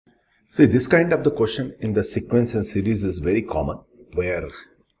See, this kind of the question in the sequence and series is very common, where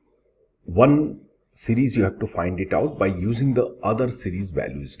one series you have to find it out by using the other series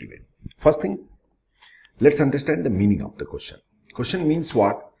values given. First thing, let's understand the meaning of the question. Question means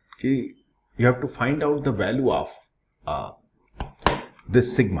what? You have to find out the value of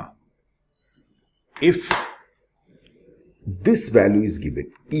this sigma. If this value is given,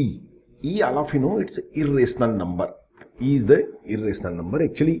 E all of you know it's an irrational number. E is the irrational number.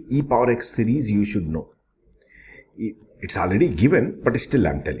 Actually, e power x series you should know. It's already given, but still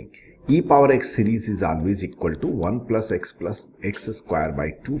I'm telling. E power x series is always equal to 1 plus x square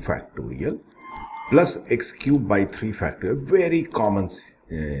by 2 factorial plus x cube by 3 factorial. Very common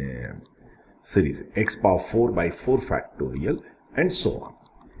series. X power 4 by 4 factorial and so on.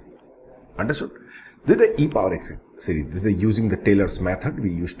 Understood? This is the e power x series. This is using the Taylor's method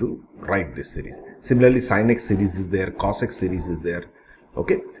we used to write this series. Similarly, sin x series is there, cos x series is there.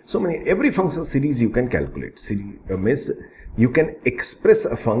 Okay, so every function series you can calculate. Means you can express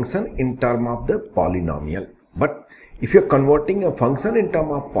a function in term of the polynomial. But if you are converting a function in term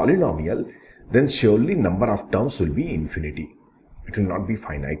of polynomial, then surely number of terms will be infinity. It will not be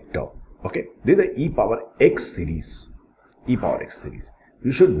finite term. Okay, this is the e power x series. E power x series.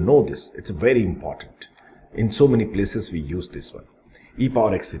 You should know this. It's very important. In so many places we use this one. E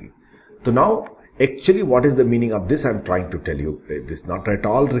power x series. So now, actually what is the meaning of this? I'm trying to tell you. This is not at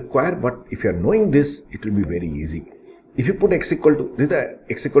all required, but if you are knowing this, it will be very easy. If you put x equal to, this is the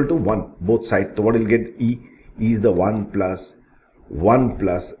x equal to 1, both sides. So what will get E? E is the 1 plus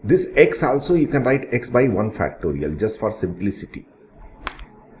this x also you can write x by 1 factorial just for simplicity.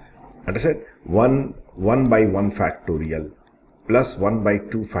 Understand? 1 by 1 factorial plus 1 by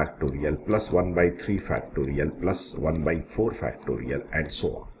 2 factorial plus 1 by 3 factorial plus 1 by 4 factorial and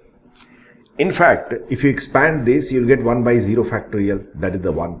so on. In fact, if you expand this, you'll get 1 by 0 factorial, that is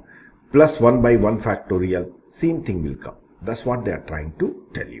the 1, plus 1 by 1 factorial, same thing will come. That's what they are trying to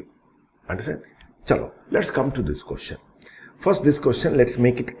tell you. Understand? Chalo, let's come to this question. First, this question, let's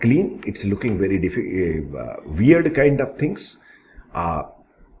make it clean. It's looking very weird kind of things.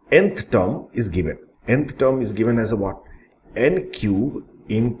 Nth term is given. Nth term is given as a what? N cube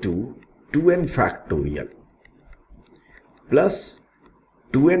into 2n factorial plus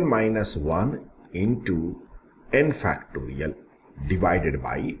 2n minus 1 into n factorial divided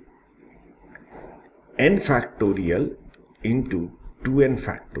by n factorial into 2n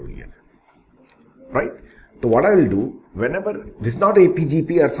factorial. Right? So what I will do, whenever this is not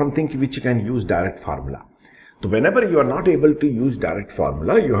APGP or something which you can use direct formula. So whenever you are not able to use direct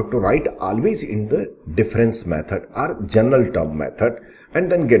formula, you have to write always in the difference method or general term method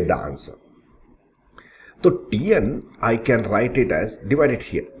and then get the answer. So Tn, I can write it as, divide it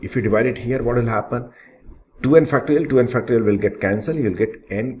here. If you divide it here, what will happen? 2n factorial will get cancelled. You will get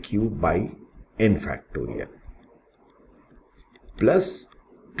n cube by n factorial plus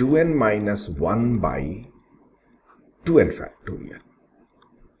 2n minus 1 by 2n factorial.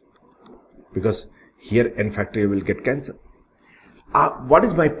 Because here n factorial will get cancelled. What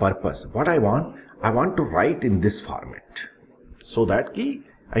is my purpose? What I want to write in this format so that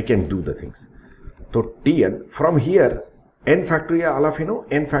I can do the things. So Tn, from here, n factorial, all of you know,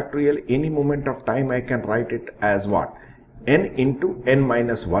 n factorial, any moment of time I can write it as what? N into n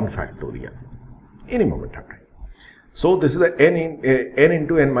minus 1 factorial. Any moment of time. So this is the n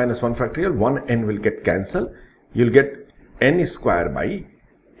into n minus 1 factorial. 1 n will get cancelled. You'll get n square by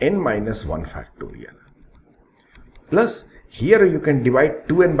n minus 1 factorial. Plus, here you can divide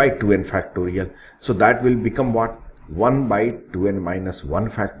 2n by 2n factorial. So that will become what? 1 by 2n minus 1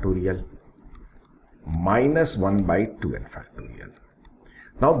 factorial minus 1 by 2n factorial.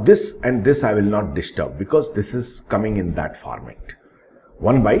 Now this and this I will not disturb because this is coming in that format.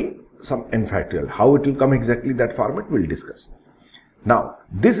 1 by some n factorial. How it will come exactly that format we'll discuss. Now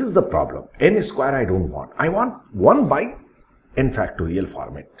this is the problem. N square I don't want. I want 1 by n factorial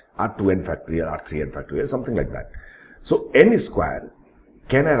format or 2n factorial or 3n factorial, something like that. So n square,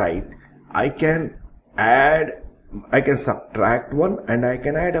 can I write? I can add, I can subtract 1 and I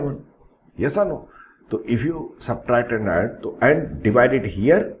can add a 1. Yes or no? So if you subtract and add and divide it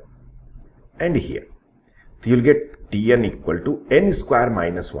here and here, so you'll get Tn equal to n square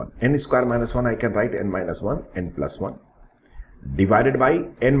minus 1. N square minus 1 I can write n minus 1, n plus 1 divided by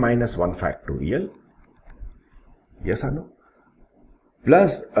n minus 1 factorial. Yes or no?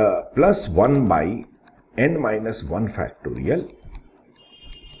 Plus 1 by n minus 1 factorial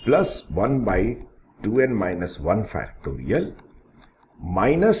plus 1 by 2n minus 1 factorial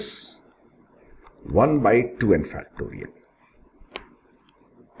minus 1 by 2n factorial.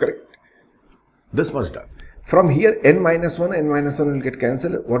 Correct? This much done. From here, n minus 1 will get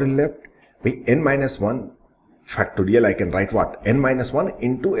cancelled. What will left? By n minus 1 factorial, I can write what? N minus 1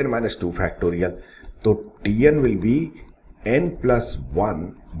 into n minus 2 factorial. So Tn will be n plus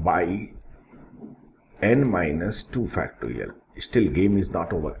 1 by n minus 2 factorial. Still game is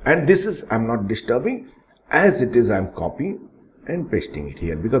not over. And this is, I'm not disturbing. As it is, I'm copying and pasting it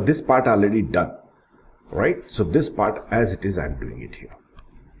here because this part already done. Right? So this part as it is, I'm doing it here.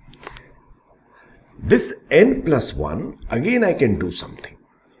 This n plus 1, again I can do something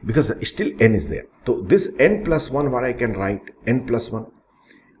because still n is there. So this n plus 1, what I can write? N plus 1.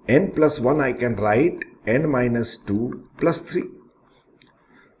 N plus 1 I can write n minus 2 plus 3.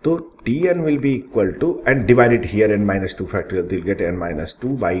 So Tn will be equal to, and divide it here, n minus 2 factorial, you'll get n minus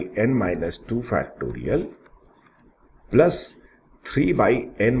 2 by n minus 2 factorial plus 3 by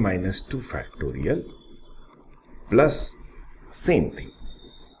n minus 2 factorial plus same thing.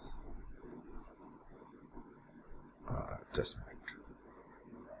 Just a minute.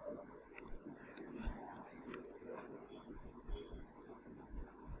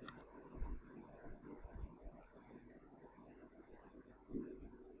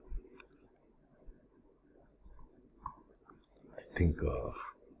 I think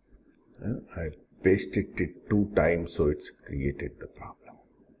I pasted it 2 times, so it's created the problem.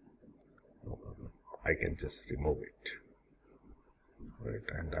 No problem. I can just remove it.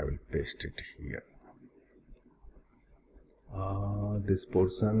 Right, and I will paste it here. This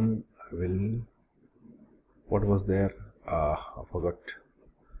portion I will, what was there? I forgot.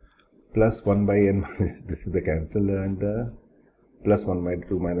 Plus 1 by n minus, this is the cancel, and plus 1 by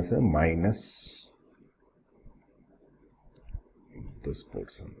 2 minus a minus this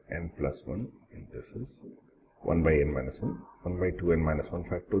portion n plus 1, and this is 1 by n minus 1, 1 by 2 n minus 1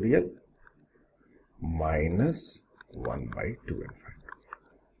 factorial minus 1 by 2 n factorial.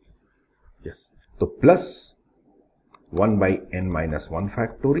 Yes, so plus 1 by n minus 1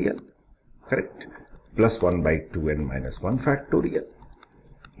 factorial, correct, plus 1 by 2n minus 1 factorial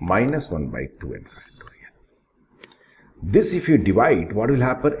minus 1 by 2n factorial. This if you divide, what will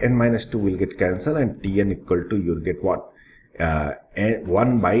happen? N minus 2 will get cancelled and Tn equal to, you'll get what?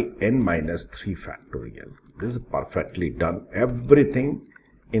 1 by n minus 3 factorial. This is perfectly done. Everything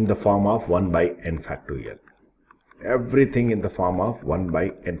in the form of 1 by n factorial. Everything in the form of 1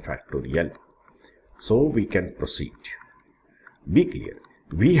 by n factorial. So we can proceed. Be clear.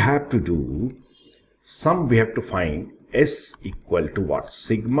 We have to do we have to find S equal to what?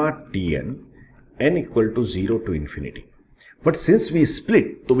 Sigma Tn, n equal to 0 to infinity. But since we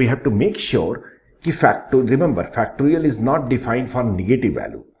split, so we have to make sure remember, factorial is not defined for negative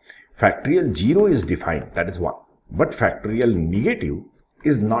value. Factorial 0 is defined, that is 1. But factorial negative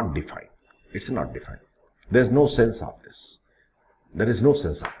is not defined. It's not defined. There's no sense of this. There is no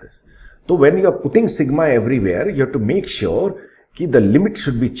sense of this. So when you are putting sigma everywhere, you have to make sure that the limit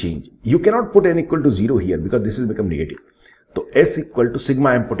should be changed. You cannot put n equal to 0 here because this will become negative. So S equal to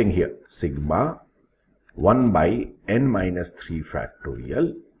sigma I am putting here. Sigma 1 by n minus 3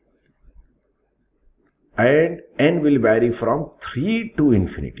 factorial. And n will vary from 3 to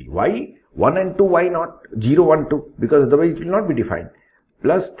infinity. Why? 1 and 2, why not? 0, 1, 2. Because otherwise it will not be defined.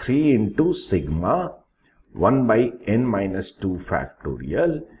 Plus 3 into sigma 1 by n minus 2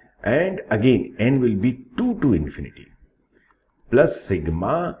 factorial. And again n will be 2 to infinity. Plus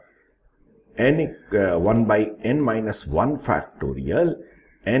sigma n 1 by n minus 1 factorial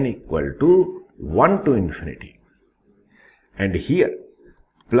n equal to 1 to infinity. And here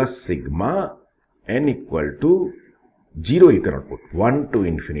plus sigma n equal to 0 you cannot put, 1 to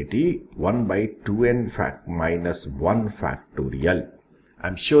infinity, 1 by 2n minus 1 factorial.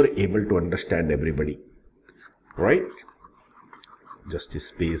 I'm sure able to understand everybody, right? Just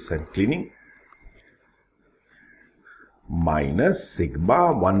space and cleaning. Minus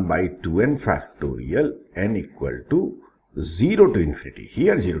sigma 1 by 2n factorial n equal to 0 to infinity.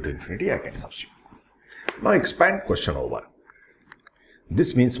 Here 0 to infinity I can substitute. Now expand question over.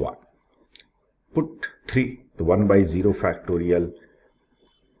 This means what? Put 3, the 1 by 0 factorial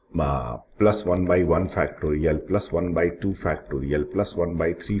plus 1 by 1 factorial plus 1 by 2 factorial plus 1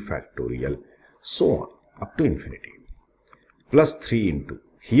 by 3 factorial, so on up to infinity. Plus 3 into,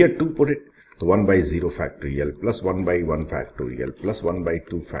 here 2 put it, the 1 by 0 factorial plus 1 by 1 factorial plus 1 by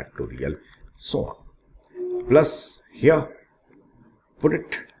 2 factorial, so on. Plus here put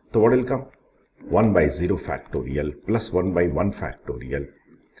it, so what will come? 1 by 0 factorial plus 1 by 1 factorial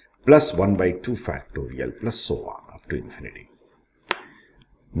plus 1 by 2 factorial plus so on up to infinity.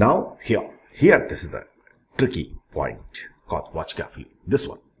 Now here this is the tricky point. Watch carefully. This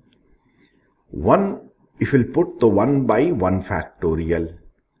one. 1, if we'll put the 1 by 1 factorial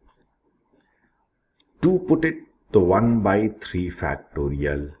 2 put it, so 1 by 3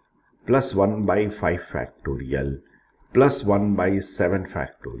 factorial plus 1 by 5 factorial plus 1 by 7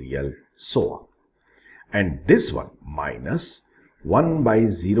 factorial, so on. And this one minus 1 by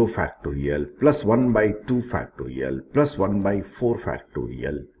 0 factorial plus 1 by 2 factorial plus 1 by 4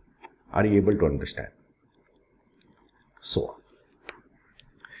 factorial. Are you able to understand? So on.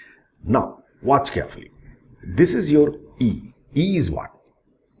 Now, watch carefully. This is your E. E is what?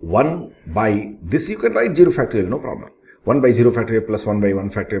 1 by, this you can write 0 factorial, no problem. 1 by 0 factorial plus 1 by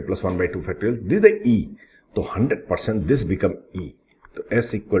 1 factorial plus 1 by 2 factorial. This is the E. So 100% this become E. So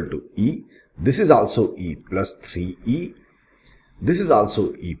S equal to E. This is also E plus 3E. This is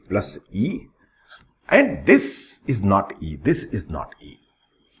also E plus E. And this is not E. This is not E.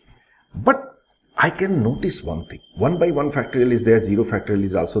 But I can notice one thing. 1 by 1 factorial is there. 0 factorial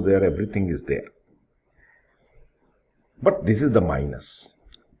is also there. Everything is there. But this is the minus.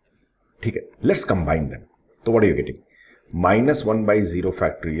 Okay. Let's combine them. So what are you getting? Minus 1 by 0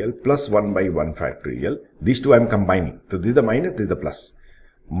 factorial plus 1 by 1 factorial. These two I am combining. So this is the minus, this is the plus.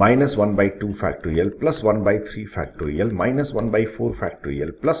 Minus 1 by 2 factorial plus 1 by 3 factorial minus 1 by 4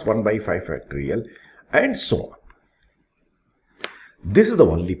 factorial plus 1 by 5 factorial and so on. This is the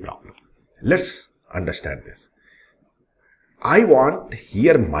only problem. Let's understand this. I want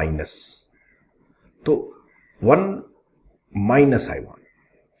here minus. So 1 minus I want.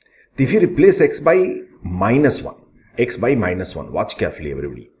 If you replace x by minus 1, x by minus 1, watch carefully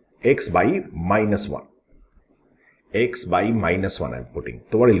everybody, x by minus 1, x by minus 1 I am putting.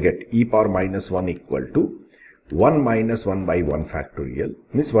 So what will get? E power minus 1 equal to 1 minus 1 by 1 factorial,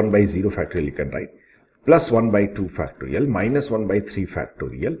 means 1 by 0 factorial you can write, plus 1 by 2 factorial, minus 1 by 3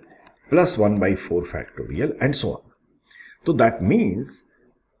 factorial, plus 1 by 4 factorial and so on. So that means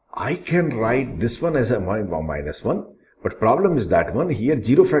I can write this one as a minus 1. But problem is that one here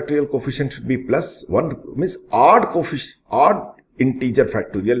 0 factorial coefficient should be plus 1, means odd coefficient, odd integer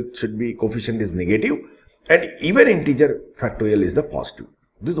factorial should be coefficient is negative and even integer factorial is the positive.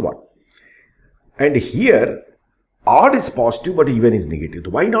 This is what. And here odd is positive but even is negative. So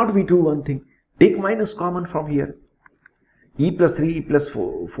why not we do one thing? Take minus common from here. E plus 3, E plus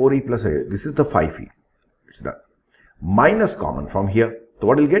 4, 4E plus, this is the 5E. It's done. Minus common from here. So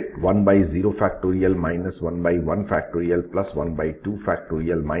what will get? 1 by 0 factorial minus 1 by 1 factorial plus 1 by 2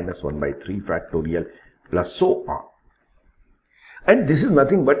 factorial minus 1 by 3 factorial plus so on. And this is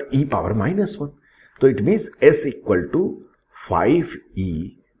nothing but e power minus 1. So it means S equal to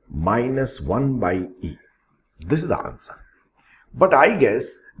 5e minus 1 by e. This is the answer. But I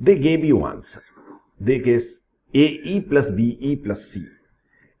guess they gave you answer. They guess AE plus BE plus C.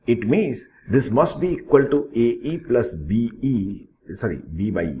 It means this must be equal to AE plus BE. Sorry,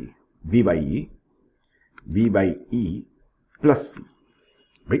 B by E plus C.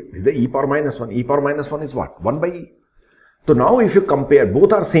 Right? This is the e power minus 1. E power minus 1 is what? 1 by E. So now if you compare,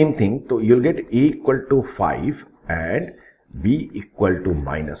 both are same thing. So you'll get A equal to 5 and B equal to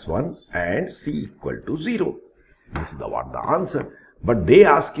minus 1 and C equal to 0. This is the answer. But they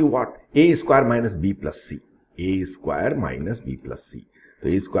ask you what? A square minus B plus C. A square minus B plus C. So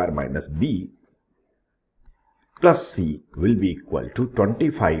A square minus B plus C will be equal to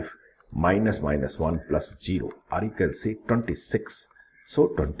 25 minus 1 plus 0, or you can say 26. So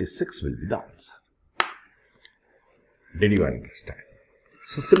 26 will be the answer. Did you understand?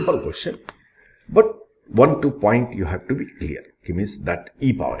 It's a simple question, but 1-2 point you have to be clear. It means that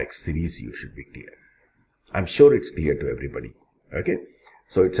e power x series you should be clear. I'm sure it's clear to everybody. Okay,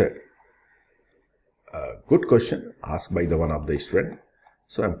 so it's a good question asked by the one of the student.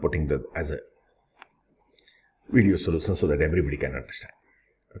 So I'm putting that as a video solution so that everybody can understand.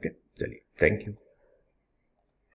 Okay, thank you.